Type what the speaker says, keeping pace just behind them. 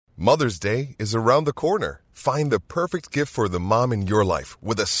Mother's Day is around the corner. Find the perfect gift for the mom in your life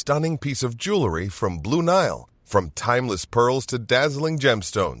with a stunning piece of jewelry from Blue Nile. From timeless pearls to dazzling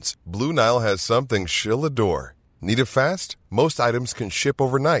gemstones, Blue Nile has something she'll adore. Need it fast? Most items can ship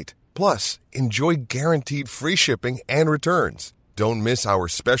overnight. Plus, enjoy guaranteed free shipping and returns. Don't miss our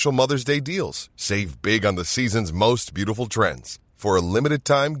special Mother's Day deals. Save big on the season's most beautiful trends. For a limited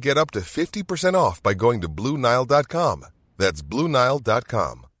time, get up to 50% off by going to BlueNile.com. That's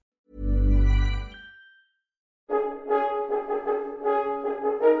BlueNile.com.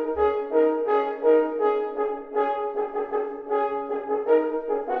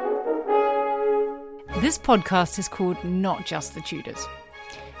 This podcast is called Not Just the Tudors.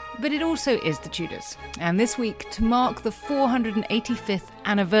 But it also is the Tudors. And this week, to mark the 485th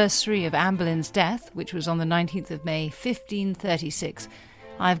anniversary of Anne Boleyn's death, which was on the 19th of May, 1536,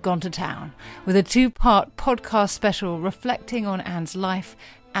 I've gone to town with a two-part podcast special reflecting on Anne's life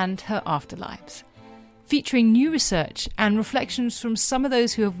and her afterlives, featuring new research and reflections from some of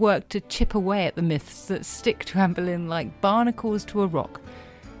those who have worked to chip away at the myths that stick to Anne Boleyn like barnacles to a rock.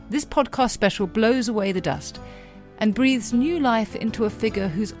 This podcast special blows away the dust and breathes new life into a figure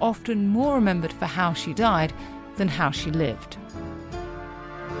who's often more remembered for how she died than how she lived.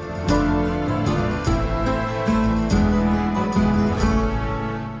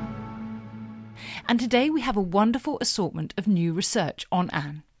 And today we have a wonderful assortment of new research on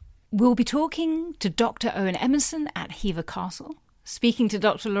Anne. We'll be talking to Dr. Owen Emerson at Hever Castle, speaking to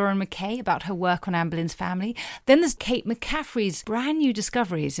Dr. Lauren McKay about her work on Anne Boleyn's family. Then there's Kate McCaffrey's brand new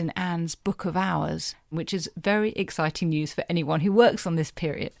discoveries in Anne's Book of Hours, which is very exciting news for anyone who works on this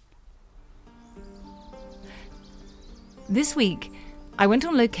period. This week, I went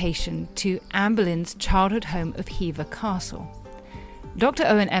on location to Anne Boleyn's childhood home of Hever Castle. Dr.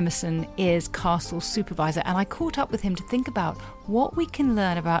 Owen Emerson is Castle supervisor, and I caught up with him to think about what we can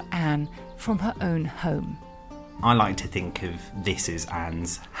learn about Anne from her own home. I like to think of this as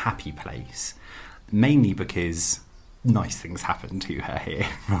Anne's happy place, mainly because nice things happen to her here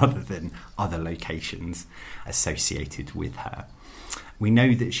rather than other locations associated with her. We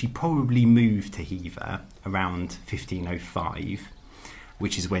know that she probably moved to Hever around 1505,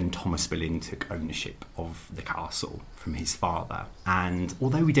 which is when Thomas Boleyn took ownership of the castle from his father. And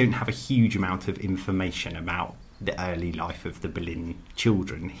although we don't have a huge amount of information about the early life of the Boleyn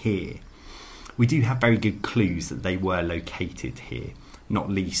children here, we do have very good clues that they were located here, not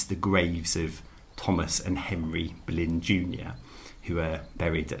least the graves of Thomas and Henry Boleyn Jr., who are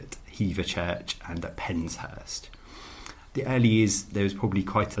buried at Hever Church and at Penshurst. The early years, there was probably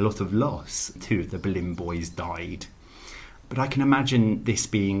quite a lot of loss. Two of the Boleyn boys died. But I can imagine this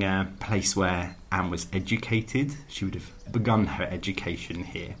being a place where Anne was educated. She would have begun her education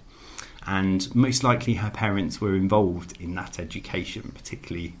here. And most likely her parents were involved in that education,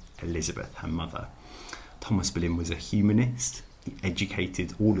 particularly Elizabeth, her mother. Thomas Boleyn was a humanist. He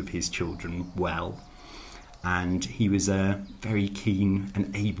educated all of his children well, and he was a very keen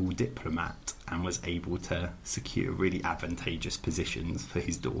and able diplomat and was able to secure really advantageous positions for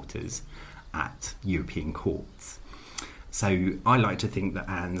his daughters at European courts. So I like to think that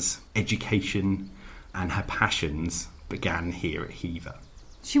Anne's education and her passions began here at Hever.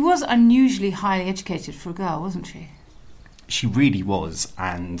 She was unusually highly educated for a girl, wasn't she? She really was,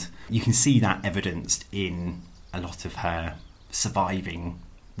 and you can see that evidenced in a lot of her surviving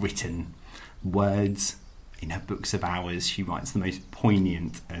written words. In her books of hours, she writes the most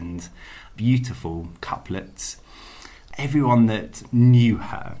poignant and beautiful couplets. Everyone that knew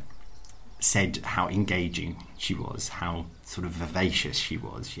her said how engaging she was, how sort of vivacious she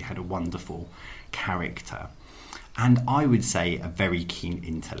was. She had a wonderful character, and I would say a very keen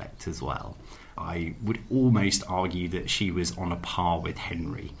intellect as well. I would almost argue that she was on a par with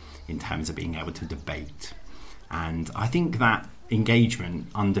Henry in terms of being able to debate. And I think that engagement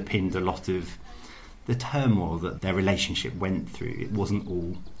underpinned a lot of the turmoil that their relationship went through. It wasn't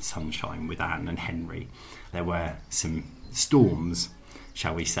all sunshine with Anne and Henry. There were some storms,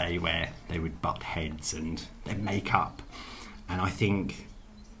 shall we say, where they would butt heads and they'd make up. And I think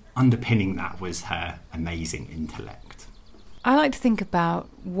underpinning that was her amazing intellect. I like to think about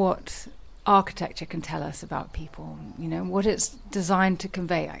what architecture can tell us about people, you know, what it's designed to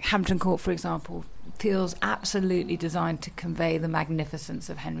convey. Like Hampton Court, for example, feels absolutely designed to convey the magnificence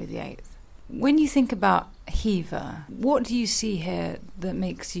of Henry VIII. When you think about Hever, what do you see here that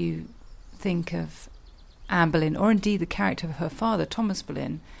makes you think of Anne Boleyn, or indeed the character of her father, Thomas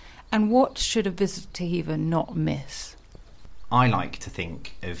Boleyn, and what should a visit to Hever not miss? I like to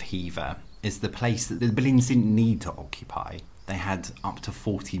think of Hever as the place that the Boleyns didn't need to occupy. They had up to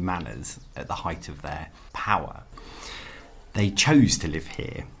 40 manors at the height of their power. They chose to live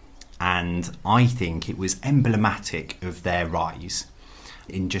here And I think it was emblematic of their rise.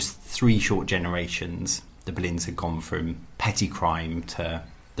 In just 3 short generations, the Boleyns had gone from petty crime to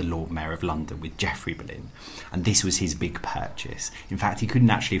the Lord Mayor of London with Geoffrey Boleyn. And this was his big purchase. In fact, he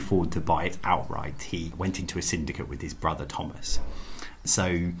couldn't actually afford to buy it outright. He went into a syndicate with his brother Thomas.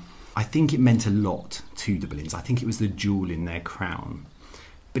 So I think it meant a lot to the Boleyns. I think it was the jewel in their crown.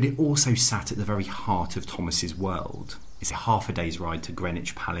 But it also sat at the very heart of Thomas's world. It's a half a day's ride to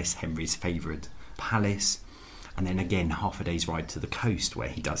Greenwich Palace, Henry's favourite palace, and then again half a day's ride to the coast where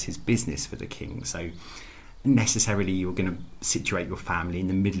he does his business for the king. So necessarily you're going to situate your family in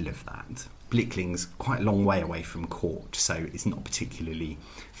the middle of that. Blickling's quite a long way away from court, so it's not particularly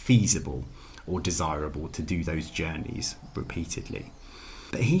feasible or desirable to do those journeys repeatedly.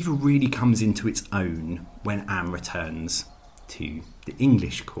 But Hever really comes into its own when Anne returns to the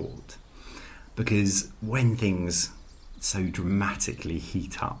English court, because when things so dramatically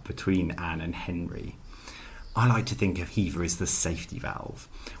heat up between Anne and Henry, I like to think of Hever as the safety valve.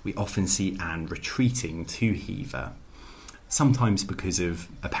 We often see Anne retreating to Hever, sometimes because of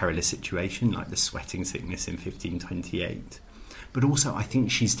a perilous situation like the sweating sickness in 1528, but also I think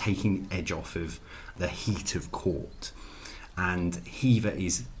she's taking the edge off of the heat of court. And Hever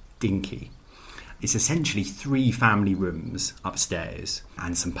is dinky. It's essentially 3 family rooms upstairs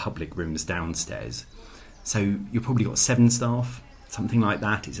and some public rooms downstairs. So you've probably got 7 staff, something like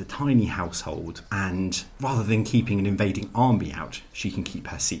that. It's a tiny household, and rather than keeping an invading army out, she can keep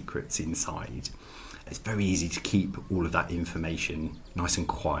her secrets inside. It's very easy to keep all of that information nice and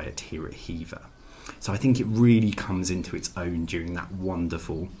quiet here at Hever. So I think it really comes into its own during that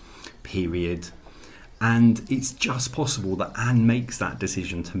wonderful period. And it's just possible that Anne makes that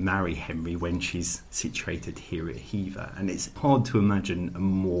decision to marry Henry when she's situated here at Hever. And it's hard to imagine a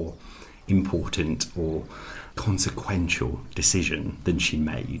more important or consequential decision than she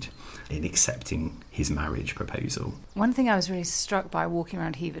made in accepting his marriage proposal. One thing I was really struck by walking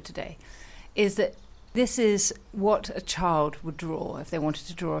around Hever today is that this is what a child would draw if they wanted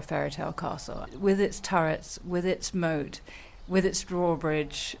to draw a fairy tale castle, with its turrets, with its moat, with its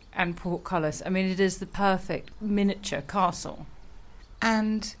drawbridge and portcullis. I mean, it is the perfect miniature castle.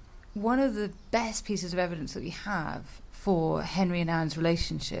 And one of the best pieces of evidence that we have for Henry and Anne's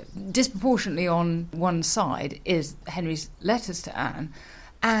relationship, disproportionately on one side, is Henry's letters to Anne.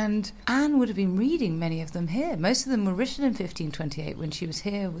 And Anne would have been reading many of them here. Most of them were written in 1528 when she was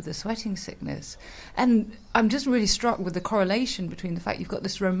here with the sweating sickness. And I'm just really struck with the correlation between the fact you've got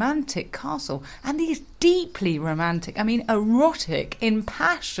this romantic castle and these deeply romantic, I mean, erotic,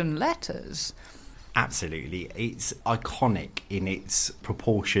 impassioned letters. Absolutely. It's iconic in its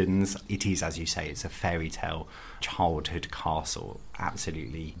proportions. It is, as you say, it's a fairy tale childhood castle.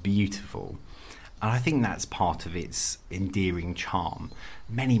 Absolutely beautiful. And I think that's part of its endearing charm.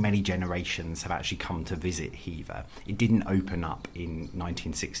 Many, many generations have actually come to visit Hever. It didn't open up in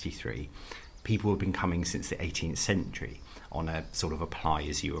 1963. People have been coming since the 18th century on a sort of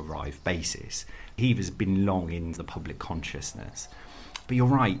apply-as-you-arrive basis. Hever's been long in the public consciousness. But you're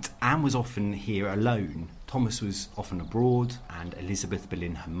right, Anne was often here alone. Thomas was often abroad, and Elizabeth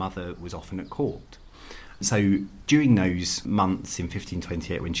Boleyn, her mother, was often at court. So during those months in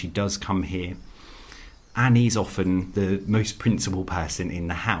 1528 when she does come here, Annie's often the most principal person in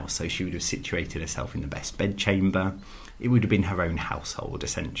the house, so she would have situated herself in the best bedchamber. It would have been her own household,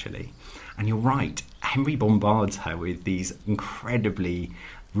 essentially. And you're right, Henry bombards her with these incredibly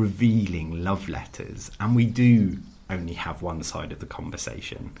revealing love letters, and we do only have one side of the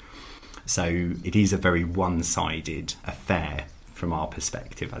conversation. So it is a very one-sided affair from our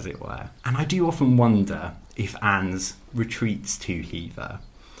perspective, as it were. And I do often wonder if Anne's retreats to Hever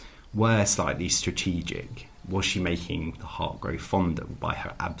were slightly strategic. Was she making the heart grow fonder by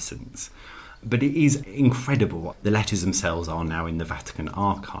her absence? But it is incredible. The letters themselves are now in the Vatican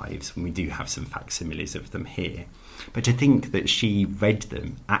archives, and we do have some facsimiles of them here. But to think that she read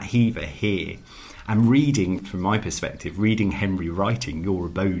them at Hever here, and reading, from my perspective, reading Henry writing Your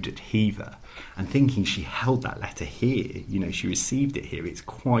Abode at Hever, and thinking she held that letter here, you know, she received it here, it's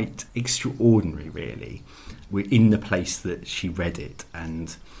quite extraordinary, really. We're in the place that she read it,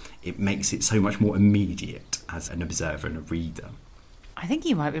 and it makes it so much more immediate as an observer and a reader. I think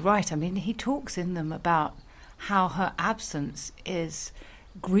you might be right. I mean, he talks in them about how her absence is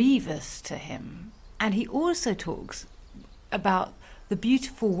grievous to him. And he also talks about the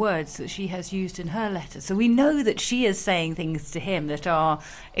beautiful words that she has used in her letters. So we know that she is saying things to him that are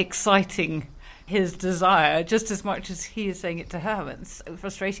exciting his desire just as much as he is saying it to her. It's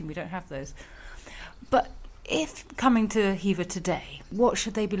frustrating we don't have those. But if coming to Hever today, what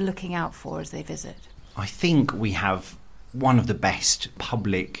should they be looking out for as they visit? I think we have one of the best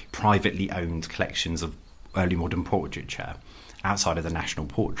public, privately owned collections of early modern portraiture outside of the National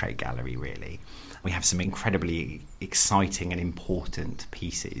Portrait Gallery, really. We have some incredibly exciting and important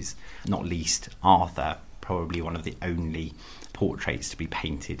pieces, not least Arthur, probably one of the only portraits to be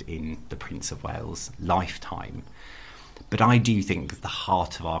painted in the Prince of Wales' lifetime. But I do think that the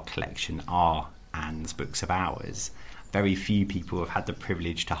heart of our collection are Anne's books of hours. Very few people have had the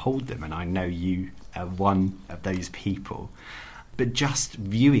privilege to hold them, and I know you are one of those people. But just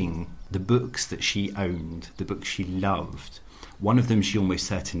viewing the books that she owned, the books she loved, one of them she almost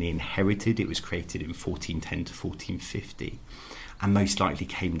certainly inherited. It was created in 1410 to 1450 and most likely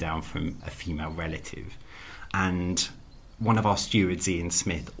came down from a female relative. And one of our stewards, Ian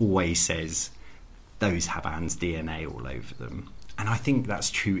Smith, always says those have Anne's DNA all over them. And I think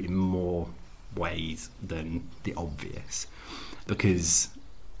that's true in more ways than the obvious, because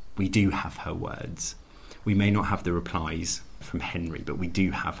we do have her words. We may not have the replies from Henry, but we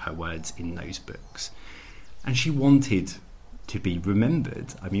do have her words in those books. And she wanted to be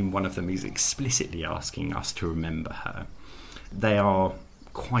remembered. I mean, one of them is explicitly asking us to remember her. They are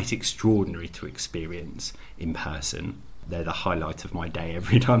quite extraordinary to experience in person. They're the highlight of my day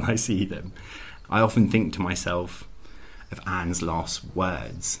every time I see them. I often think to myself of Anne's last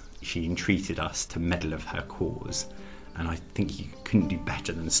words. She entreated us to meddle of her cause, and I think you couldn't do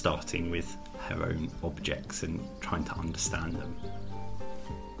better than starting with her own objects and trying to understand them.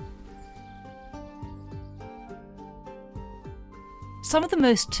 Some of the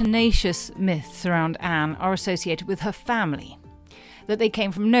most tenacious myths around Anne are associated with her family. That they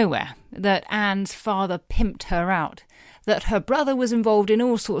came from nowhere, that Anne's father pimped her out, that her brother was involved in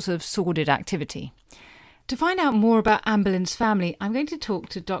all sorts of sordid activity. To find out more about Anne Boleyn's family, I'm going to talk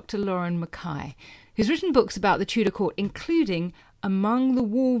to Dr. Lauren Mackay, who's written books about the Tudor court, including Among the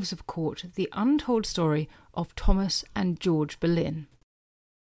Wolves of Court, the untold story of Thomas and George Boleyn.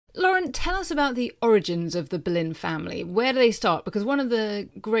 Lauren, tell us about the origins of the Boleyn family. Where do they start? Because one of the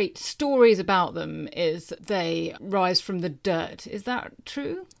great stories about them is that they rise from the dirt. Is that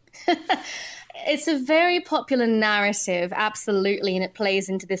true? It's a very popular narrative, absolutely, and it plays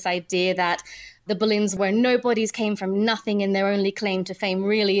into this idea that the Boleyns were nobodies, came from nothing, and their only claim to fame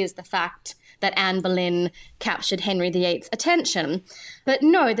really is the fact that Anne Boleyn captured Henry VIII's attention. But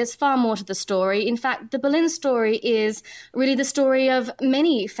no, there's far more to the story. In fact, the Boleyn story is really the story of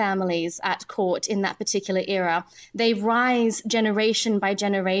many families at court in that particular era. They rise generation by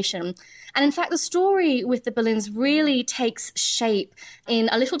generation. And in fact, the story with the Boleyns really takes shape in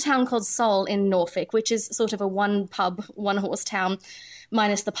a little town called Seoul in Norfolk, which is sort of a one-pub, one-horse town,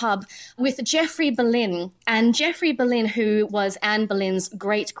 minus the pub, with Geoffrey Boleyn. And Geoffrey Boleyn, who was Anne Boleyn's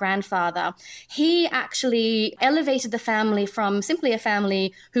great-grandfather, he actually elevated the family from simply a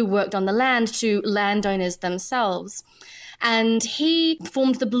family who worked on the land to landowners themselves. And he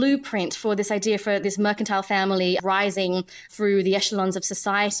formed the blueprint for this idea for this mercantile family rising through the echelons of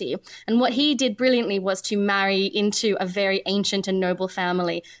society. And what he did brilliantly was to marry into a very ancient and noble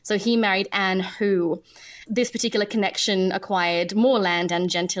family. So he married Anne Hu. This particular connection acquired more land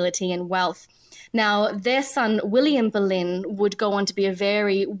and gentility and wealth. Now, their son, William Boleyn, would go on to be a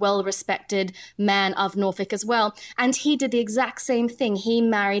very well-respected man of Norfolk as well. And he did the exact same thing. He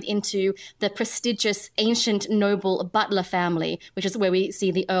married into the prestigious ancient noble Butler family, which is where we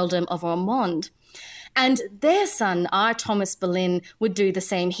see the earldom of Ormond. And their son, our Thomas Boleyn, would do the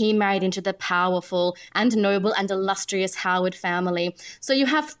same. He married into the powerful and noble and illustrious Howard family. So you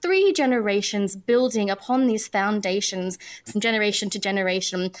have three generations building upon these foundations from generation to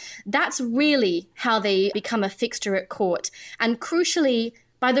generation. That's really how they become a fixture at court. And crucially,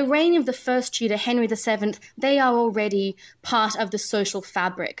 by the reign of the first Tudor, Henry VII, they are already part of the social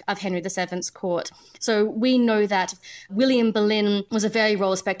fabric of Henry VII's court. So we know that William Boleyn was a very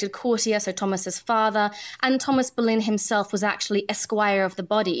well-respected courtier, so Thomas's father, and Thomas Boleyn himself was actually Esquire of the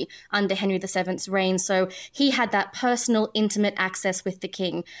Body under Henry VII's reign. So he had that personal, intimate access with the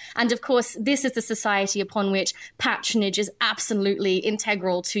king. And of course, this is the society upon which patronage is absolutely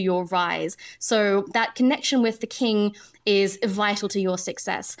integral to your rise. So that connection with the king is vital to your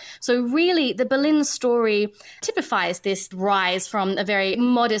success. So really, the Boleyn story typifies this rise from a very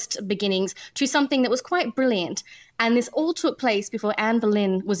modest beginnings to something that was quite brilliant. And this all took place before Anne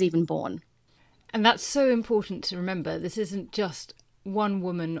Boleyn was even born. And that's so important to remember. This isn't just one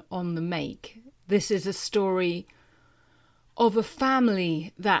woman on the make. This is a story of a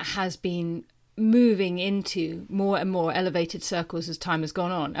family that has been moving into more and more elevated circles as time has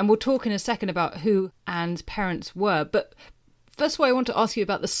gone on. And we'll talk in a second about who Anne's parents were. But First of all, I want to ask you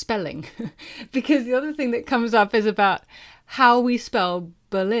about the spelling, because the other thing that comes up is about how we spell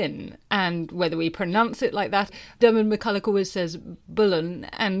Boleyn and whether we pronounce it like that. Dermot McCulloch always says Boleyn,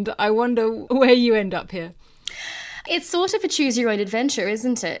 and I wonder where you end up here. It's sort of a choose your own adventure,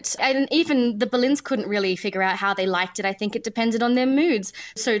 isn't it? And even the Boleyns couldn't really figure out how they liked it. I think it depended on their moods.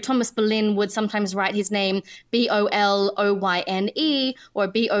 So Thomas Boleyn would sometimes write his name Boloyne or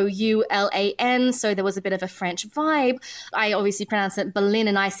Boulan. So there was a bit of a French vibe. I obviously pronounce it Boleyn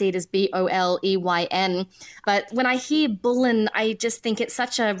and I see it as Boleyn. But when I hear Boleyn, I just think it's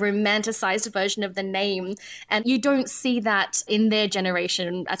such a romanticized version of the name. And you don't see that in their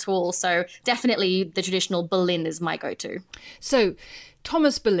generation at all. So definitely the traditional Boleyn is my go-to. So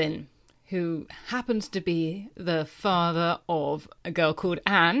Thomas Boleyn, who happens to be the father of a girl called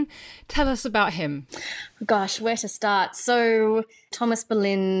Anne, tell us about him. Gosh, where to start? So Thomas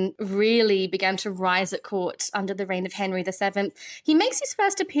Boleyn really began to rise at court under the reign of Henry VII. He makes his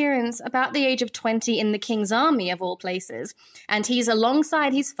first appearance about the age of 20 in the King's Army, of all places. And he's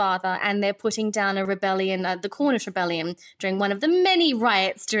alongside his father, and they're putting down a rebellion, the Cornish Rebellion, during one of the many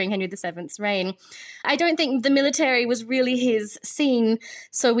riots during Henry VII's reign. I don't think the military was really his scene,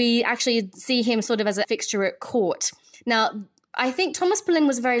 so we actually see him sort of as a fixture at court. Now, I think Thomas Boleyn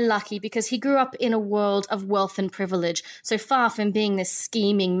was very lucky because he grew up in a world of wealth and privilege. So far from being this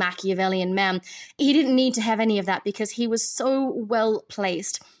scheming Machiavellian man, he didn't need to have any of that because he was so well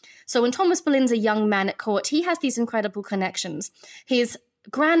placed. So when Thomas Boleyn's a young man at court, he has these incredible connections. His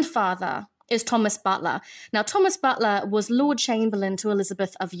grandfather is Thomas Butler. Now, Thomas Butler was Lord Chamberlain to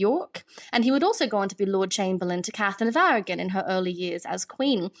Elizabeth of York, and he would also go on to be Lord Chamberlain to Catherine of Aragon in her early years as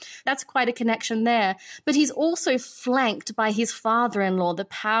Queen. That's quite a connection there. But he's also flanked by his father-in-law, the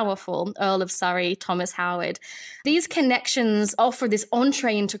powerful Earl of Surrey, Thomas Howard. These connections offer this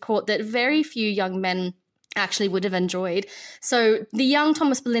entree into court that very few young men actually would have enjoyed. So the young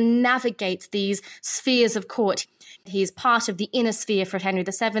Thomas Boleyn navigates these spheres of court. He's part of the inner sphere for Henry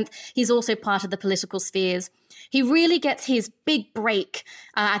VII. He's also part of the political spheres. He really gets his big break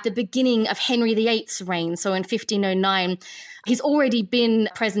at the beginning of Henry VIII's reign, so in 1509. He's already been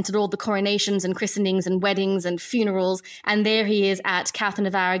present at all the coronations and christenings and weddings and funerals, and there he is at Catherine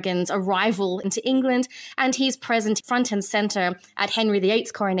of Aragon's arrival into England, and he's present front and centre at Henry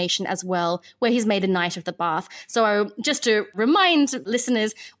VIII's coronation as well, where he's made a Knight of the Bath. So just to remind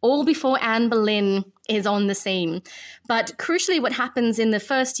listeners, all before Anne Boleyn is on the scene. But crucially, what happens in the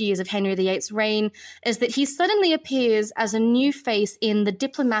first years of Henry VIII's reign is that he suddenly appears as a new face in the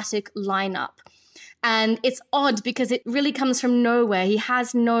diplomatic lineup. And it's odd because it really comes from nowhere. He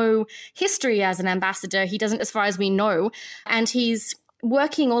has no history as an ambassador. He doesn't, as far as we know. And he's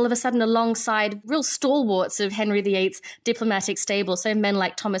working all of a sudden alongside real stalwarts of Henry VIII's diplomatic stable. So men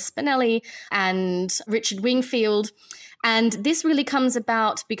like Thomas Spinelli and Richard Wingfield. And this really comes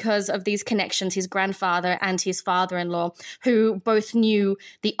about because of these connections, his grandfather and his father-in-law, who both knew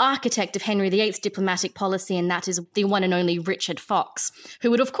the architect of Henry VIII's diplomatic policy, and that is the one and only Richard Fox,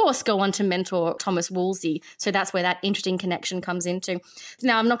 who would, of course, go on to mentor Thomas Wolsey. So that's where that interesting connection comes into.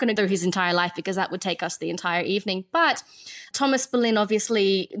 Now, I'm not going to go through his entire life because that would take us the entire evening, but Thomas Boleyn,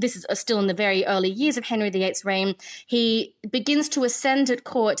 obviously, this is still in the very early years of Henry VIII's reign. He begins to ascend at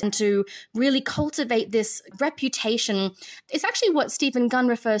court and to really cultivate this reputation. It's actually what Stephen Gunn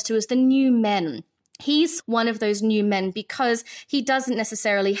refers to as the new men. He's one of those new men because he doesn't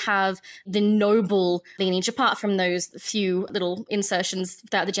necessarily have the noble lineage, apart from those few little insertions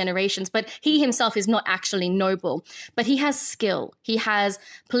throughout the generations. But he himself is not actually noble. But he has skill. He has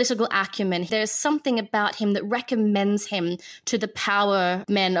political acumen. There's something about him that recommends him to the power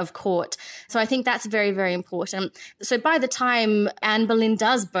men of court. So I think that's very, very important. So by the time Anne Boleyn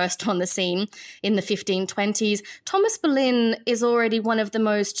does burst on the scene in the 1520s, Thomas Boleyn is already one of the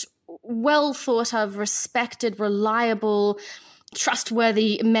most well thought of, respected, reliable,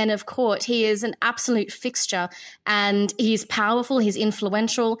 trustworthy men of court. He is an absolute fixture, and he's powerful, he's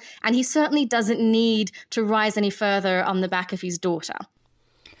influential, and he certainly doesn't need to rise any further on the back of his daughter.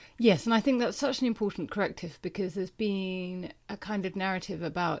 Yes, and I think that's such an important corrective because there's been a kind of narrative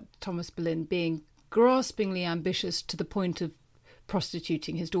about Thomas Boleyn being graspingly ambitious to the point of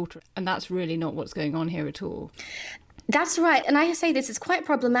prostituting his daughter, and that's really not what's going on here at all. That's right. And I say this is quite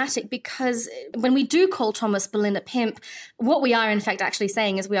problematic because when we do call Thomas Boleyn a pimp, what we are in fact actually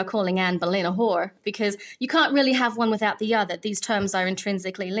saying is we are calling Anne Boleyn a whore, because you can't really have one without the other. These terms are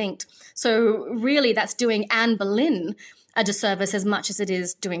intrinsically linked. So really that's doing Anne Boleyn a disservice as much as it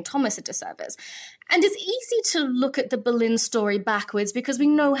is doing Thomas a disservice. And it's easy to look at the Boleyn story backwards because we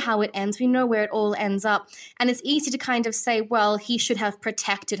know how it ends. We know where it all ends up. And it's easy to kind of say, well, he should have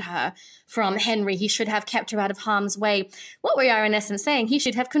protected her from Henry. He should have kept her out of harm's way. What we are in essence saying, he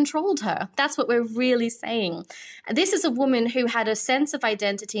should have controlled her. That's what we're really saying. This is a woman who had a sense of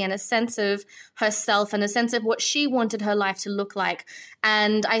identity and a sense of herself and a sense of what she wanted her life to look like.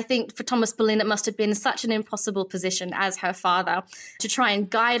 And I think for Thomas Boleyn, it must have been such an impossible position as her father to try and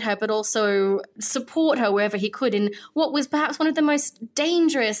guide her, but also support her wherever he could in what was perhaps one of the most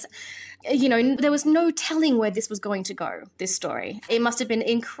dangerous. There was no telling where this was going to go, this story. It must have been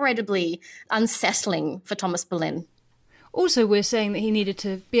incredibly unsettling for Thomas Boleyn. Also, we're saying that he needed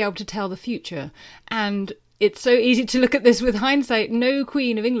to be able to tell the future. And it's so easy to look at this with hindsight. No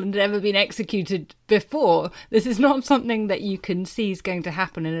Queen of England had ever been executed before. This is not something that you can see is going to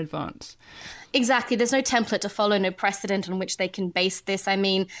happen in advance. Exactly. There's no template to follow, no precedent on which they can base this. I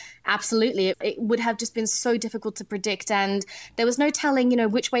mean, absolutely. It would have just been so difficult to predict. And there was no telling,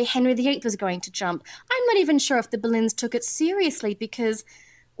 which way Henry VIII was going to jump. I'm not even sure if the Boleyns took it seriously because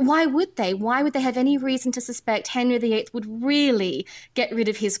why would they? Why would they have any reason to suspect Henry VIII would really get rid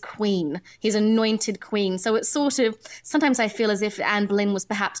of his queen, his anointed queen? So it's sort of, sometimes I feel as if Anne Boleyn was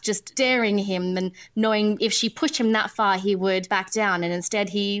perhaps just daring him and knowing if she pushed him that far, he would back down. And instead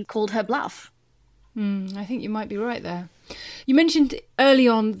he called her bluff. I think you might be right there. You mentioned early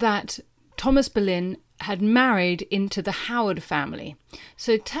on that Thomas Boleyn had married into the Howard family.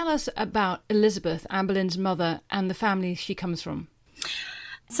 So tell us about Elizabeth, Anne Boleyn's mother, and the family she comes from.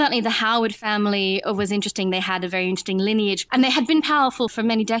 Certainly the Howard family was interesting. They had a very interesting lineage and they had been powerful for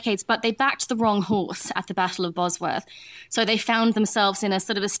many decades, but they backed the wrong horse at the Battle of Bosworth. So they found themselves in a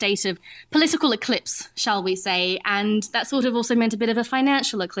sort of a state of political eclipse, shall we say, and that sort of also meant a bit of a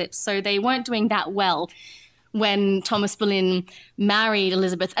financial eclipse. So they weren't doing that well when Thomas Boleyn married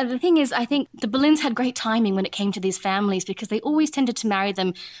Elizabeth. And the thing is, I think the Boleyns had great timing when it came to these families because they always tended to marry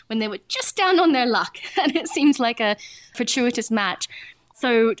them when they were just down on their luck. And it seemed like a fortuitous match.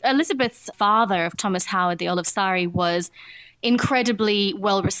 So Elizabeth's father, Thomas Howard, the Earl of Surrey, was incredibly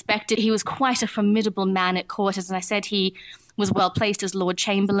well respected. He was quite a formidable man at court. As I said, he was well placed as Lord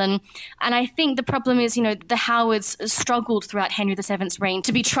Chamberlain. And I think the problem is, the Howards struggled throughout Henry VII's reign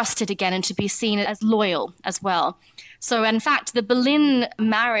to be trusted again and to be seen as loyal as well. So in fact, the Boleyn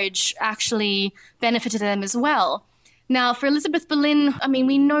marriage actually benefited them as well. Now, for Elizabeth Boleyn,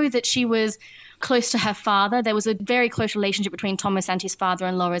 we know that she was close to her father. There was a very close relationship between Thomas and his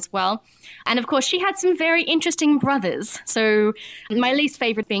father-in-law as well. And of course, she had some very interesting brothers. So my least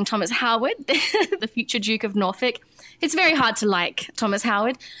favourite being Thomas Howard, the future Duke of Norfolk. It's very hard to like Thomas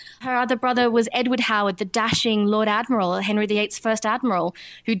Howard. Her other brother was Edward Howard, the dashing Lord Admiral, Henry VIII's first admiral,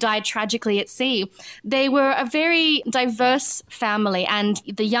 who died tragically at sea. They were a very diverse family, and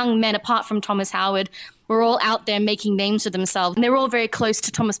the young men, apart from Thomas Howard, were all out there making names for themselves. And they were all very close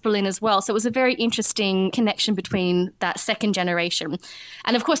to Thomas Boleyn as well. So it was a very interesting connection between that second generation.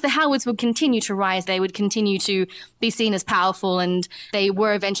 And of course, the Howards would continue to rise. They would continue to be seen as powerful, and they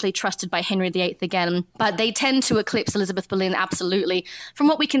were eventually trusted by Henry VIII again. But they tend to eclipse Elizabeth Boleyn, absolutely. From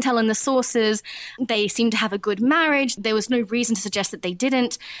what we can tell in the sources, they seem to have a good marriage. There was no reason to suggest that they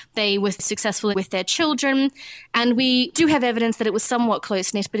didn't. They were successful with their children. And we do have evidence that it was somewhat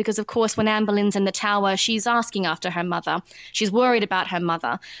close-knit because, of course, when Anne Boleyn's in the Tower, she's asking after her mother. She's worried about her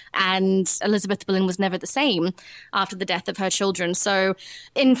mother. And Elizabeth Boleyn was never the same after the death of her children. So,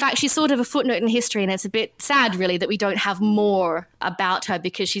 in fact, she's sort of a footnote in history, and it's a bit sad, really, that we don't have more about her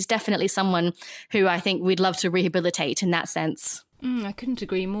because she's definitely someone who I think we'd love to rehabilitate in that sense. I couldn't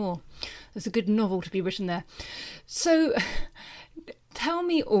agree more. There's a good novel to be written there. So, tell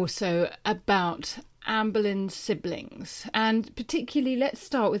me also about Anne Boleyn's siblings, and particularly let's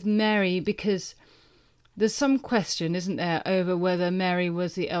start with Mary, because there's some question, isn't there, over whether Mary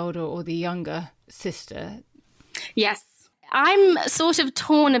was the elder or the younger sister? Yes. I'm sort of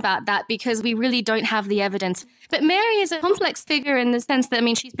torn about that because we really don't have the evidence. But Mary is a complex figure in the sense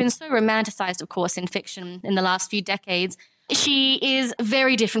that, she's been so romanticized, of course, in fiction in the last few decades. She is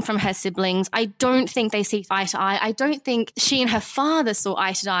very different from her siblings. I don't think they see eye to eye. I don't think she and her father saw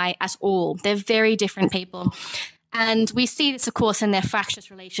eye to eye at all. They're very different people. And we see this, of course, in their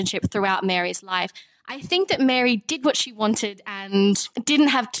fractious relationship throughout Mary's life. I think that Mary did what she wanted and didn't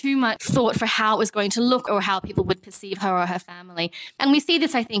have too much thought for how it was going to look or how people would perceive her or her family. And we see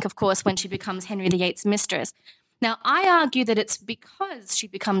this, I think, of course, when she becomes Henry VIII's mistress. Now, I argue that it's because she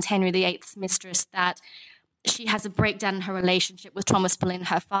becomes Henry VIII's mistress that she has a breakdown in her relationship with Thomas Boleyn,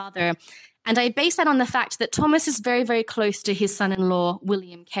 her father. And I base that on the fact that Thomas is very, very close to his son-in-law,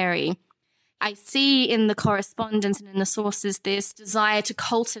 William Carey. I see in the correspondence and in the sources this desire to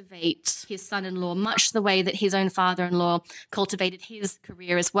cultivate his son-in-law, much the way that his own father-in-law cultivated his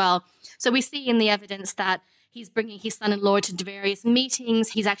career as well. So we see in the evidence that he's bringing his son-in-law to various meetings.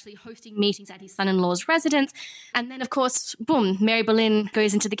 He's actually hosting meetings at his son-in-law's residence. And then, of course, boom, Mary Boleyn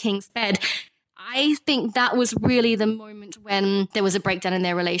goes into the king's bed. I think that was really the moment when there was a breakdown in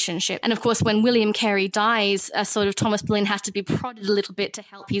their relationship. And of course, when William Carey dies, sort of Thomas Boleyn has to be prodded a little bit to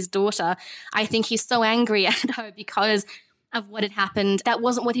help his daughter. I think he's so angry at her because of what had happened. That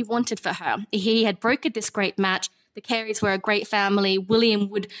wasn't what he wanted for her. He had brokered this great match. The Careys were a great family. William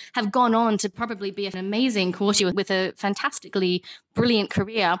would have gone on to probably be an amazing courtier with a fantastically brilliant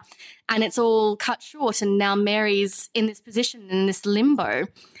career. And it's all cut short. And now Mary's in this position, in this limbo.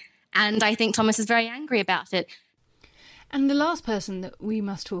 And I think Thomas is very angry about it. And the last person that we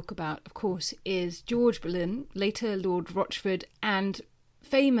must talk about, of course, is George Boleyn, later Lord Rochford, and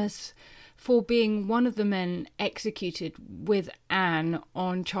famous for being one of the men executed with Anne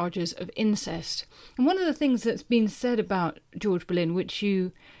on charges of incest. And one of the things that's been said about George Boleyn, which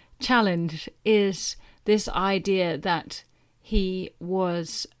you challenge, is this idea that he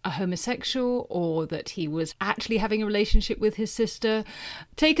was a homosexual or that he was actually having a relationship with his sister.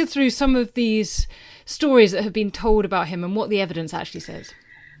 Take us through some of these stories that have been told about him and what the evidence actually says.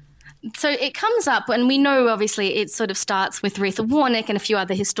 So it comes up, and we know obviously it sort of starts with Retha Warnick and a few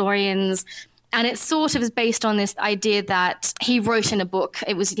other historians, and it sort of is based on this idea that he wrote in a book.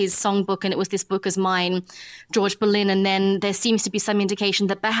 It was his songbook, and it was This Book Is Mine, George Boleyn, and then there seems to be some indication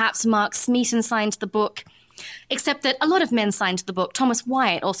that perhaps Mark Smeaton signed the book, except that a lot of men signed the book. Thomas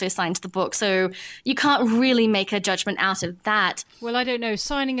Wyatt also signed the book, so you can't really make a judgment out of that. Well, I don't know.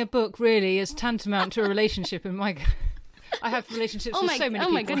 Signing a book really is tantamount to a relationship in my... I have relationships with so many people.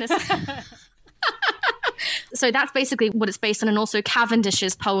 Oh my goodness. So that's basically what it's based on, and also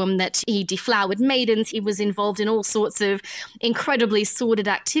Cavendish's poem that he deflowered maidens. He was involved in all sorts of incredibly sordid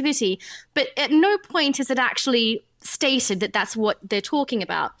activity, but at no point is it actually stated that that's what they're talking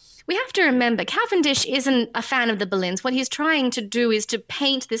about. We have to remember, Cavendish isn't a fan of the Boleyns. What he's trying to do is to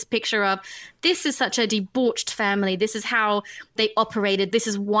paint this picture of this is such a debauched family. This is how they operated. This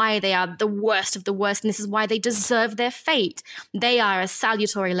is why they are the worst of the worst. And this is why they deserve their fate. They are a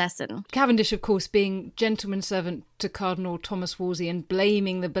salutary lesson. Cavendish, of course, being gentleman servant to Cardinal Thomas Wolsey and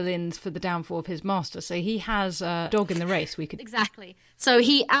blaming the Boleyns for the downfall of his master. So he has a dog in the race. Exactly. So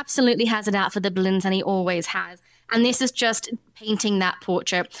he absolutely has it out for the Boleyns, and he always has. And this is just painting that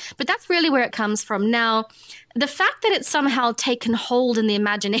portrait. But that's really where it comes from. Now, the fact that it's somehow taken hold in the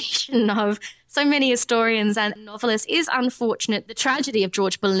imagination of so many historians and novelists is unfortunate. The tragedy of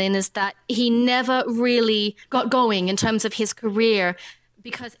George Boleyn is that he never really got going in terms of his career,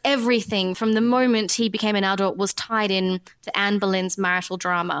 because everything from the moment he became an adult was tied in to Anne Boleyn's marital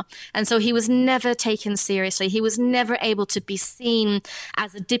drama. And so he was never taken seriously. He was never able to be seen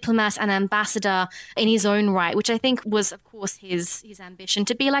as a diplomat and ambassador in his own right, which I think was, of course, his ambition,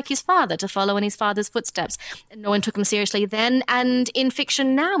 to be like his father, to follow in his father's footsteps. And no one took him seriously then. And in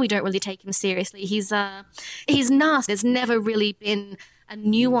fiction now, we don't really take him seriously. He's nasty. There's never really been a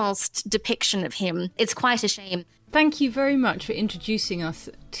nuanced depiction of him. It's quite a shame. Thank you very much for introducing us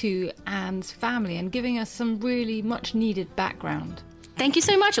to Anne's family and giving us some really much needed background. Thank you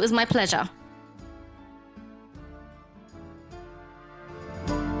so much. It was my pleasure.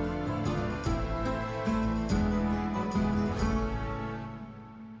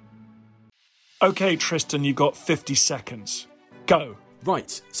 Okay, Tristan, you got 50 seconds. Go.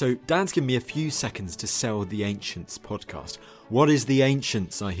 Right, so Dan's given me a few seconds to sell the Ancients podcast. What is the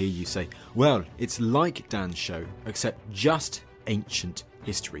Ancients, I hear you say? Well, it's like Dan's show, except just ancient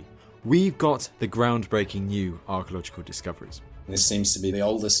history. We've got the groundbreaking new archaeological discoveries. This seems to be the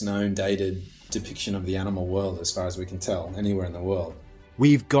oldest known dated depiction of the animal world, as far as we can tell, anywhere in the world.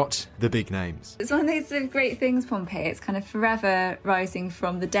 We've got the big names. It's one of those sort of great things, Pompeii. It's kind of forever rising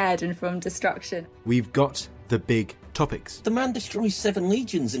from the dead and from destruction. We've got the big topics. The man destroys 7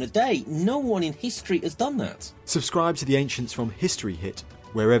 legions in a day. No one in history has done that. Subscribe to the Ancients from History Hit,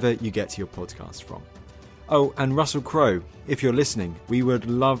 wherever you get your podcast from. Oh, and Russell Crowe, if you're listening, we would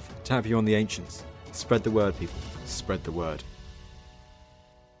love to have you on the Ancients. Spread the word, people. Spread the word.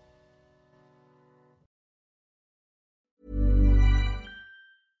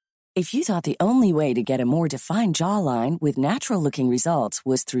 If you thought the only way to get a more defined jawline with natural-looking results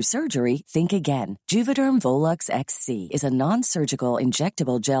was through surgery, think again. Juvederm Volux XC is a non-surgical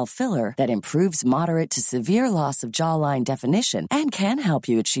injectable gel filler that improves moderate to severe loss of jawline definition and can help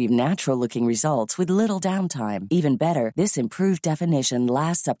you achieve natural-looking results with little downtime. Even better, this improved definition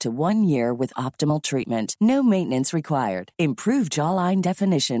lasts up to 1 year with optimal treatment. No maintenance required. Improve jawline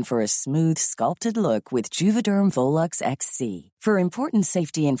definition for a smooth, sculpted look with Juvederm Volux XC. For important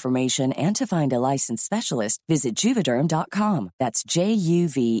safety information and to find a licensed specialist, visit Juvederm.com. That's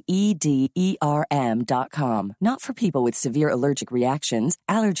JUVEDERM.com. Not for people with severe allergic reactions,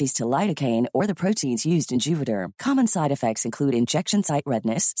 allergies to lidocaine, or the proteins used in Juvederm. Common side effects include injection site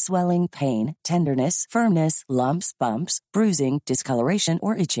redness, swelling, pain, tenderness, firmness, lumps, bumps, bruising, discoloration,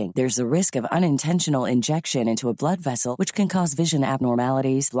 or itching. There's a risk of unintentional injection into a blood vessel, which can cause vision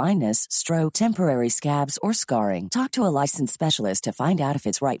abnormalities, blindness, stroke, temporary scabs, or scarring. Talk to a licensed specialist to find out if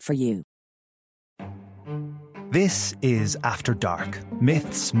it's right for you. This is After Dark,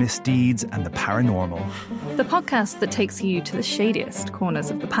 myths, misdeeds, and the paranormal. The podcast that takes you to the shadiest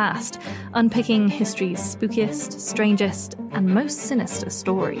corners of the past, unpicking history's spookiest, strangest, and most sinister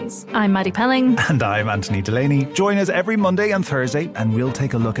stories. I'm Maddie Pelling. And I'm Anthony Delaney. Join us every Monday and Thursday, and we'll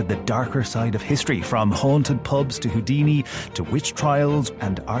take a look at the darker side of history, from haunted pubs to Houdini, to witch trials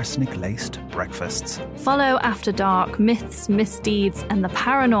and arsenic-laced breakfasts. Follow After Dark, myths, misdeeds, and the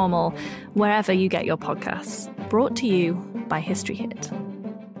paranormal wherever you get your podcasts. Brought to you by History Hit.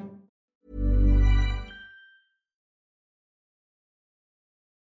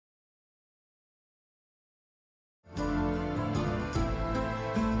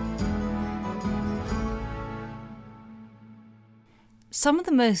 Some of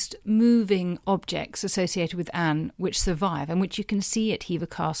the most moving objects associated with Anne which survive and which you can see at Hever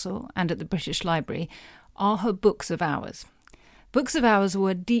Castle and at the British Library are her books of hours. Books of hours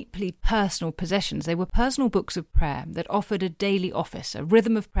were deeply personal possessions. They were personal books of prayer that offered a daily office, a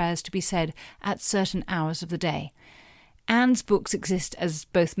rhythm of prayers to be said at certain hours of the day. Anne's books exist as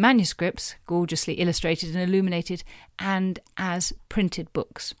both manuscripts, gorgeously illustrated and illuminated, and as printed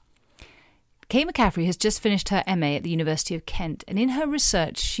books. Kay McCaffrey has just finished her MA at the University of Kent, and in her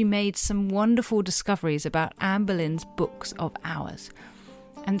research she made some wonderful discoveries about Anne Boleyn's books of hours.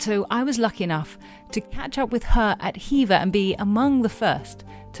 And so I was lucky enough to catch up with her at Hever and be among the first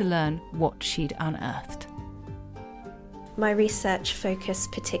to learn what she'd unearthed. My research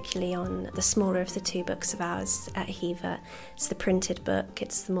focused particularly on the smaller of the two books of hours at Hever. It's the printed book,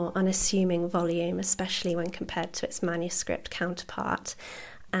 it's the more unassuming volume, especially when compared to its manuscript counterpart.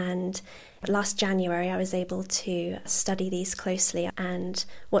 And last January I was able to study these closely, and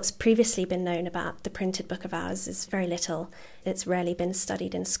what's previously been known about the printed book of hours is very little. It's rarely been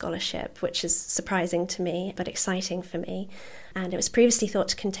studied in scholarship, which is surprising to me but exciting for me. And it was previously thought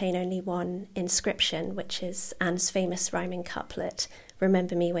to contain only one inscription, which is Anne's famous rhyming couplet,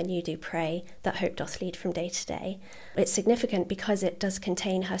 "Remember me when you do pray, that hope doth lead from day to day." It's significant because it does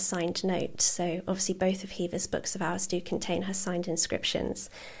contain her signed note, so obviously both of Hever's books of hours do contain her signed inscriptions,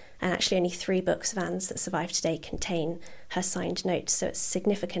 and actually only 3 books of Anne's that survive today contain her signed note, so it's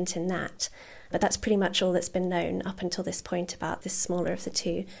significant in that. But that's pretty much all that's been known up until this point about this smaller of the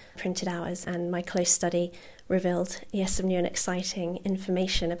two printed hours, and my close study revealed, yes, some new and exciting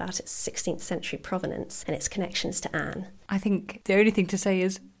information about its 16th century provenance and its connections to Anne. I think the only thing to say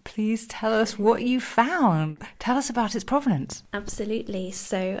is, please tell us what you found. Tell us about its provenance. Absolutely.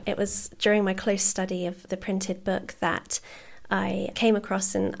 So it was during my close study of the printed book that I came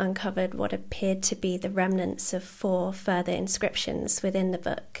across and uncovered what appeared to be the remnants of 4 further inscriptions within the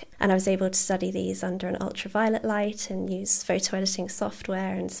book. And I was able to study these under an ultraviolet light and use photo editing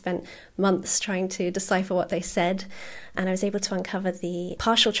software, and spent months trying to decipher what they said. And I was able to uncover the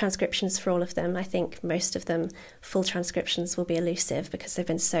partial transcriptions for all of them. I think most of them, full transcriptions, will be elusive because they've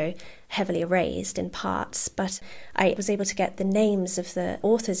been so heavily erased in parts. But I was able to get the names of the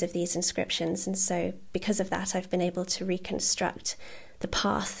authors of these inscriptions, and so because of that I've been able to reconstruct the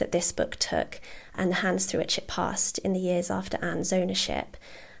path that this book took and the hands through which it passed in the years after Anne's ownership.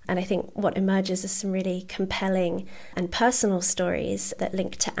 And I think what emerges is some really compelling and personal stories that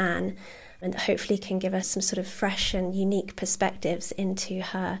link to Anne, and that hopefully can give us some sort of fresh and unique perspectives into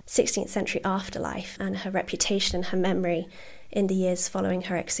her 16th century afterlife and her reputation and her memory in the years following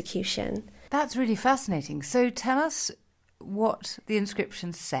her execution. That's really fascinating. So tell us what the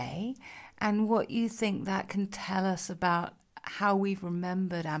inscriptions say and what you think that can tell us about how we've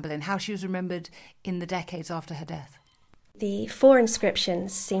remembered Anne Boleyn, how she was remembered in the decades after her death. The 4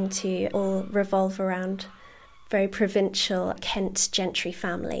 inscriptions seem to all revolve around very provincial Kent gentry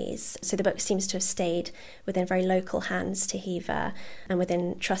families. So the book seems to have stayed within very local hands to Hever and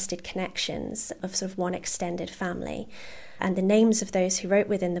within trusted connections of sort of one extended family. And the names of those who wrote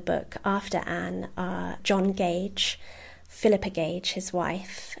within the book after Anne are John Gage, Philippa Gage, his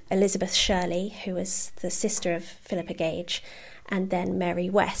wife, Elizabeth Shirley, who was the sister of Philippa Gage, and then Mary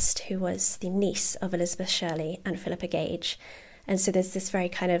West, who was the niece of Elizabeth Shirley and Philippa Gage. And so there's this very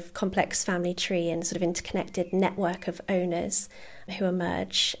kind of complex family tree and sort of interconnected network of owners who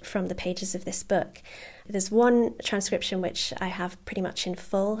emerge from the pages of this book. There's one transcription which I have pretty much in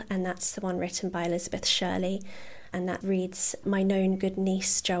full, and that's the one written by Elizabeth Shirley. And that reads, "My known good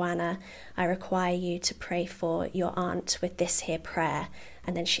niece, Joanna, I require you to pray for your aunt with this here prayer."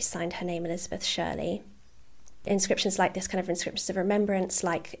 And then she signed her name Elizabeth Shirley. Inscriptions like this, kind of inscriptions of remembrance,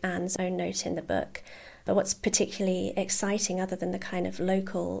 like Anne's own note in the book. But what's particularly exciting, other than the kind of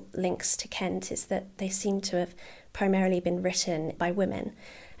local links to Kent, is that they seem to have primarily been written by women.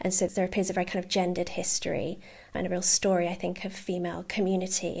 And so there appears a very kind of gendered history and a real story, I think, of female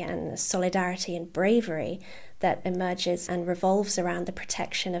community and solidarity and bravery that emerges and revolves around the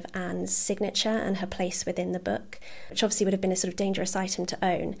protection of Anne's signature and her place within the book, which obviously would have been a sort of dangerous item to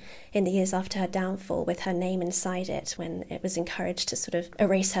own in the years after her downfall, with her name inside it when it was encouraged to sort of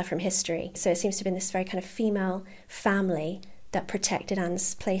erase her from history. So it seems to have been this very kind of female family that protected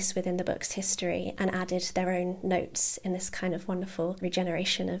Anne's place within the book's history and added their own notes in this kind of wonderful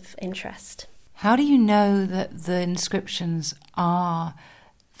regeneration of interest. How do you know that the inscriptions are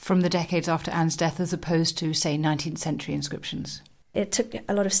from the decades after Anne's death as opposed to, say, 19th century inscriptions? It took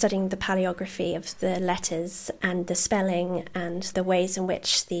a lot of studying the paleography of the letters and the spelling and the ways in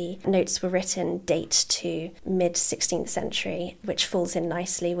which the notes were written date to mid-16th century, which falls in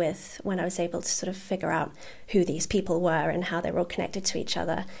nicely with when I was able to sort of figure out who these people were and how they were all connected to each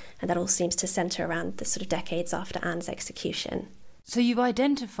other. And that all seems to centre around the sort of decades after Anne's execution. So you've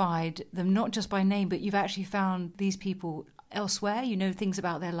identified them not just by name, but you've actually found these people elsewhere. You know things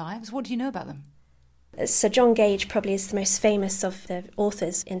about their lives. What do you know about them? Sir John Gage probably is the most famous of the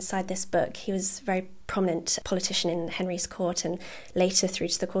authors inside this book. He was a very prominent politician in Henry's court and later through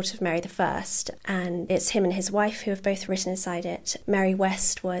to the court of Mary I. And it's him and his wife who have both written inside it. Mary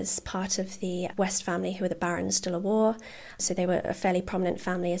West was part of the West family, who were the Barons de la Warr, so they were a fairly prominent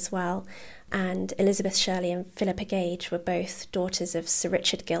family as well. And Elizabeth Shirley and Philippa Gage were both daughters of Sir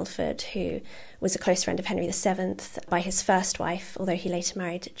Richard Guildford, who was a close friend of Henry VII by his first wife, although he later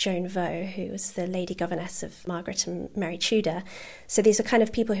married Joan Vaux, who was the lady governess of Margaret and Mary Tudor. So these are kind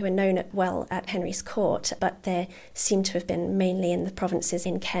of people who were known well at Henry's court, but they seem to have been mainly in the provinces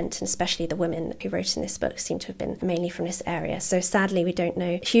in Kent, and especially the women who wrote in this book seem to have been mainly from this area. So sadly, we don't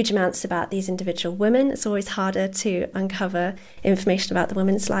know huge amounts about these individual women. It's always harder to uncover information about the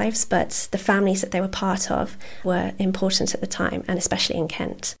women's lives, but the families that they were part of were important at the time, and especially in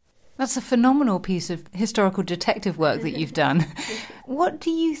Kent. That's a phenomenal piece of historical detective work that you've done. What do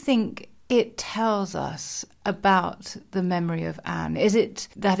you think it tells us about the memory of Anne? Is it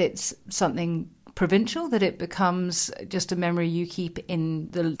that it's something provincial, that it becomes just a memory you keep in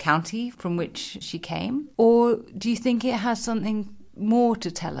the county from which she came? Or do you think it has something more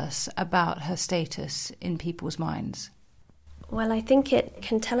to tell us about her status in people's minds? Well, I think it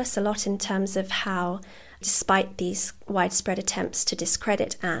can tell us a lot in terms of how, despite these widespread attempts to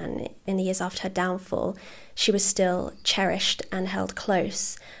discredit Anne in the years after her downfall, she was still cherished and held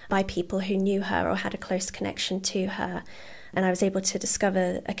close by people who knew her or had a close connection to her. And I was able to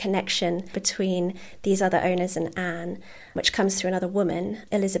discover a connection between these other owners and Anne, which comes through another woman,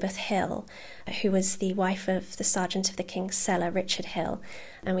 Elizabeth Hill, who was the wife of the Sergeant of the King's Cellar, Richard Hill.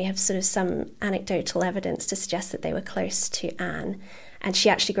 And we have sort of some anecdotal evidence to suggest that they were close to Anne. And she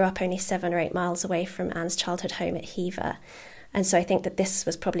actually grew up only 7 or 8 miles away from Anne's childhood home at Hever. And so I think that this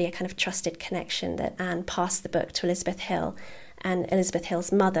was probably a kind of trusted connection, that Anne passed the book to Elizabeth Hill. And Elizabeth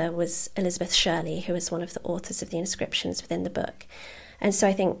Hill's mother was Elizabeth Shirley, who was one of the authors of the inscriptions within the book. And so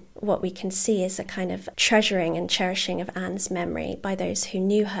I think what we can see is a kind of treasuring and cherishing of Anne's memory by those who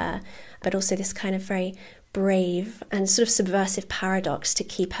knew her, but also this kind of very brave and sort of subversive paradox to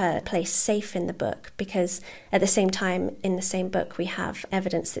keep her place safe in the book, because at the same time in the same book we have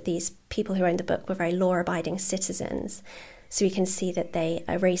evidence that these people who owned the book were very law-abiding citizens. So we can see that they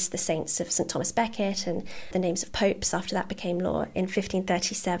erased the saints of St Thomas Becket and the names of popes after that became law in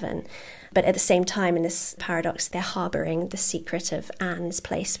 1537. But at the same time, in this paradox, they're harbouring the secret of Anne's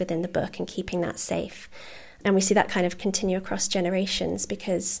place within the book and keeping that safe. And we see that kind of continue across generations,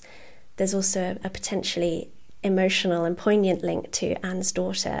 because there's also a potentially emotional and poignant link to Anne's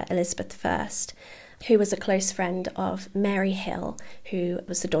daughter, Elizabeth I, who was a close friend of Mary Hill, who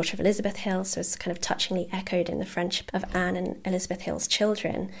was the daughter of Elizabeth Hill, so it's kind of touchingly echoed in the friendship of Anne and Elizabeth Hill's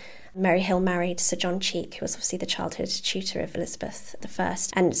children. Mary Hill married Sir John Cheek, who was obviously the childhood tutor of Elizabeth I,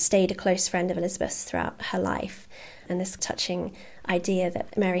 and stayed a close friend of Elizabeth's throughout her life. And this touching idea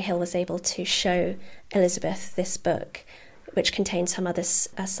that Mary Hill was able to show Elizabeth this book, which contains her mother's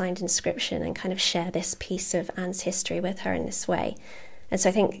signed inscription, and kind of share this piece of Anne's history with her in this way. And so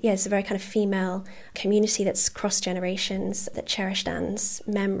I think, it's a very kind of female community that's cross generations, that cherished Anne's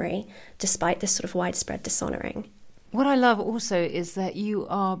memory, despite this sort of widespread dishonouring. What I love also is that you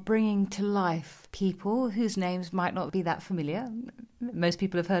are bringing to life people whose names might not be that familiar. Most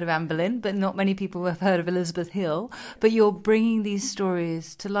people have heard of Anne Boleyn, but not many people have heard of Elizabeth Hill. But you're bringing these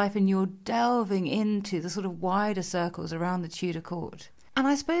stories to life, and you're delving into the sort of wider circles around the Tudor court. And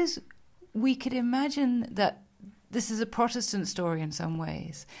I suppose we could imagine that this is a Protestant story in some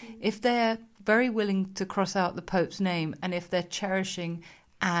ways. If they're very willing to cross out the Pope's name, and if they're cherishing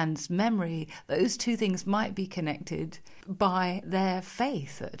Anne's memory, those two things might be connected by their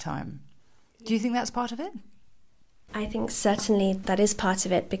faith at the time. Do you think that's part of it? I think certainly that is part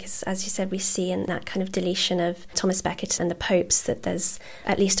of it, because, as you said, we see in that kind of deletion of Thomas Becket and the popes that there's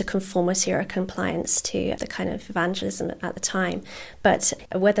at least a conformity or a compliance to the kind of evangelism at the time. But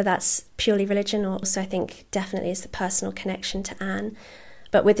whether that's purely religion, or also I think definitely is the personal connection to Anne.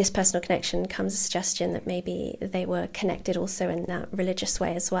 But with this personal connection comes a suggestion that maybe they were connected also in that religious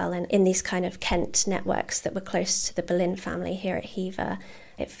way as well. And in these kind of Kent networks that were close to the Boleyn family here at Hever,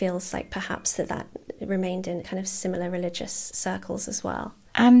 it feels like perhaps that remained in kind of similar religious circles as well.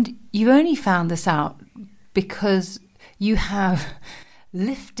 And you only found this out because you have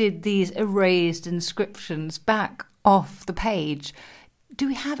lifted these erased inscriptions back off the page. Do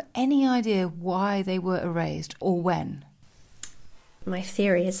we have any idea why they were erased or when? My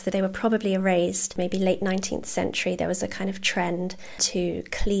theory is that they were probably erased maybe late 19th century. There was a kind of trend to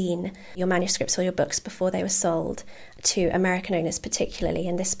clean your manuscripts or your books before they were sold to American owners particularly,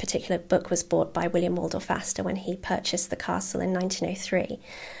 and this particular book was bought by William Waldorf Astor when he purchased the castle in 1903.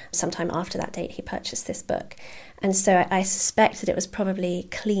 Sometime after that date he purchased this book. And so I suspect that it was probably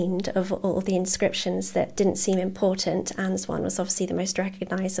cleaned of all the inscriptions that didn't seem important. Anne's one was obviously the most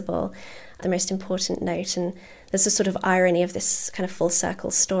recognisable, the most important note. And there's a sort of irony of this kind of full circle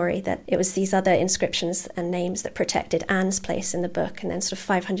story that it was these other inscriptions and names that protected Anne's place in the book. And then sort of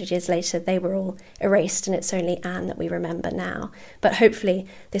 500 years later, they were all erased, and it's only Anne that we remember now. But hopefully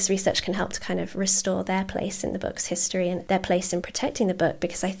this research can help to kind of restore their place in the book's history and their place in protecting the book,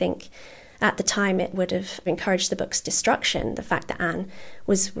 because I think at the time it would have encouraged the book's destruction, the fact that Anne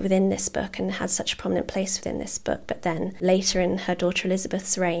was within this book and had such a prominent place within this book. But then later in her daughter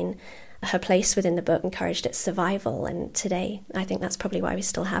Elizabeth's reign, her place within the book encouraged its survival. And today, I think that's probably why we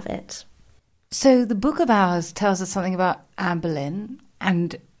still have it. So the Book of Hours tells us something about Anne Boleyn,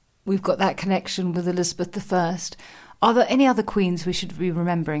 and we've got that connection with Elizabeth I. Are there any other queens we should be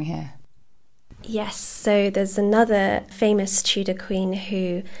remembering here? Yes, so there's another famous Tudor queen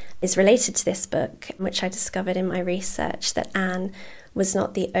who is related to this book, which I discovered in my research, that Anne was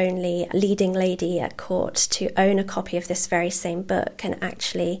not the only leading lady at court to own a copy of this very same book, and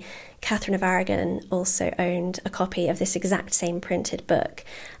actually Catherine of Aragon also owned a copy of this exact same printed book,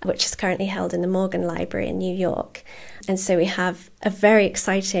 which is currently held in the Morgan Library in New York. And so we have a very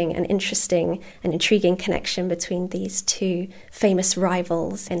exciting and interesting and intriguing connection between these two famous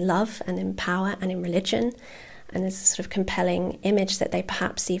rivals in love and in power and in religion. And there's a sort of compelling image that they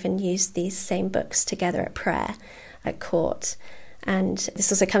perhaps even used these same books together at prayer at court. And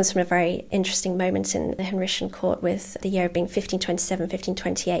this also comes from a very interesting moment in the Henrician court, with the year being 1527,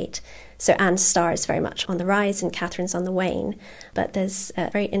 1528. So Anne's star is very much on the rise and Catherine's on the wane. But there's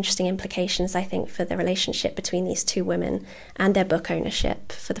very interesting implications, I think, for the relationship between these two women and their book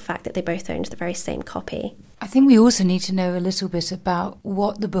ownership, for the fact that they both owned the very same copy. I think we also need to know a little bit about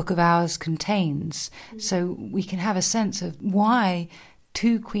what the Book of Hours contains, so we can have a sense of why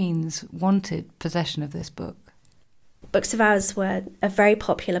two queens wanted possession of this book. Books of Hours were a very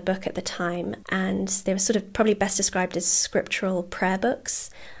popular book at the time, and they were sort of probably best described as scriptural prayer books.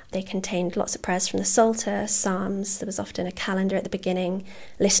 They contained lots of prayers from the Psalter, Psalms. There was often a calendar at the beginning,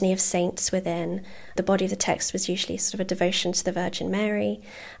 litany of saints within. The body of the text was usually sort of a devotion to the Virgin Mary.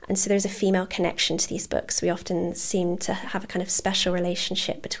 And so there's a female connection to these books. We often seem to have a kind of special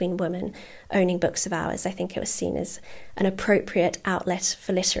relationship between women owning Books of Hours. I think it was seen as an appropriate outlet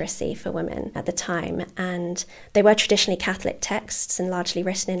for literacy for women at the time. And they were traditionally Catholic texts and largely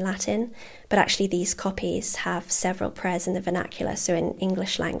written in Latin. But actually these copies have several prayers in the vernacular, so in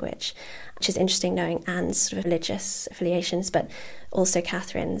English language, language, which is interesting knowing Anne's sort of religious affiliations, but also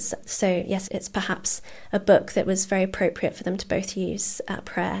Catherine's. So yes, it's perhaps a book that was very appropriate for them to both use at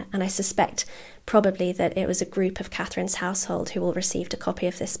prayer. And I suspect probably that it was a group of Catherine's household who all received a copy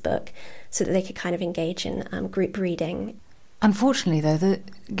of this book so that they could kind of engage in group reading. Unfortunately, though,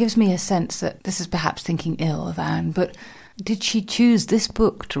 that gives me a sense that this is perhaps thinking ill of Anne, but did she choose this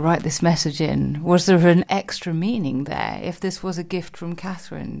book to write this message in? Was there an extra meaning there? If this was a gift from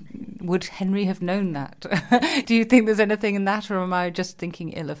Catherine, would Henry have known that? Do you think there's anything in that, or am I just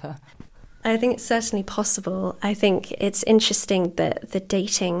thinking ill of her? I think it's certainly possible. I think it's interesting that the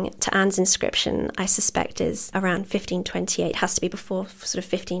dating to Anne's inscription, I suspect, is around 1528. It has to be before sort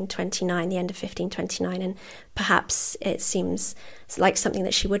of 1529, the end of 1529, and perhaps it seems like something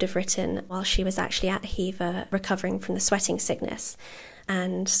that she would have written while she was actually at Hever recovering from the sweating sickness.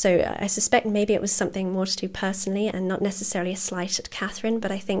 And so I suspect maybe it was something more to do personally and not necessarily a slight at Catherine,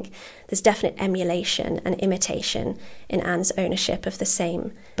 but I think there's definite emulation and imitation in Anne's ownership of the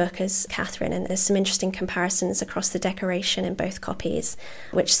same book as Catherine. And there's some interesting comparisons across the decoration in both copies,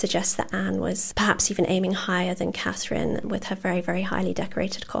 which suggests that Anne was perhaps even aiming higher than Catherine with her very, very highly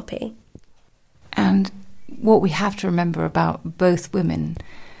decorated copy. And what we have to remember about both women,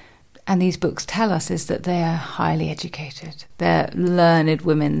 and these books tell us, is that they are highly educated. They're learned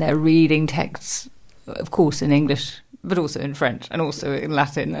women. They're reading texts, of course, in English, but also in French, and also in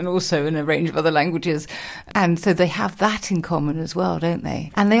Latin, and also in a range of other languages. And so they have that in common as well, don't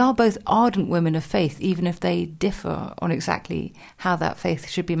they? And they are both ardent women of faith, even if they differ on exactly how that faith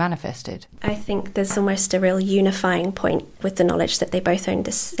should be manifested. I think there's almost a real unifying point with the knowledge that they both owned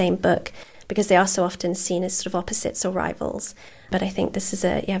the same book, because they are so often seen as sort of opposites or rivals. But I think this is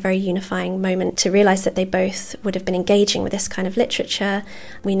a very unifying moment to realise that they both would have been engaging with this kind of literature.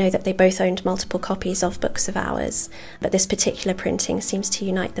 We know that they both owned multiple copies of Books of Hours, but this particular printing seems to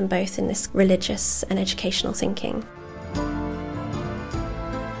unite them both in this religious and educational thinking.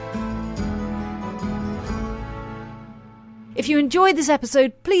 If you enjoyed this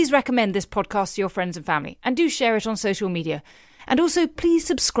episode, please recommend this podcast to your friends and family, and do share it on social media. And also, please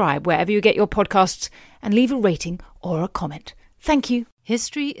subscribe wherever you get your podcasts and leave a rating or a comment. Thank you.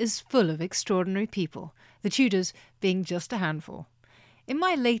 History is full of extraordinary people, the Tudors being just a handful. In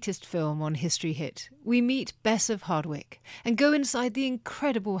my latest film on History Hit, we meet Bess of Hardwick and go inside the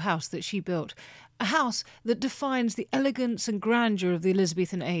incredible house that she built, a house that defines the elegance and grandeur of the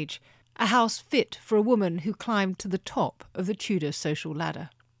Elizabethan age, a house fit for a woman who climbed to the top of the Tudor social ladder.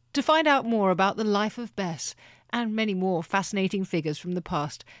 To find out more about the life of Bess and many more fascinating figures from the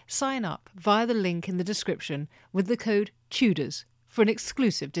past, sign up via the link in the description with the code TUDORS for an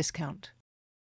exclusive discount.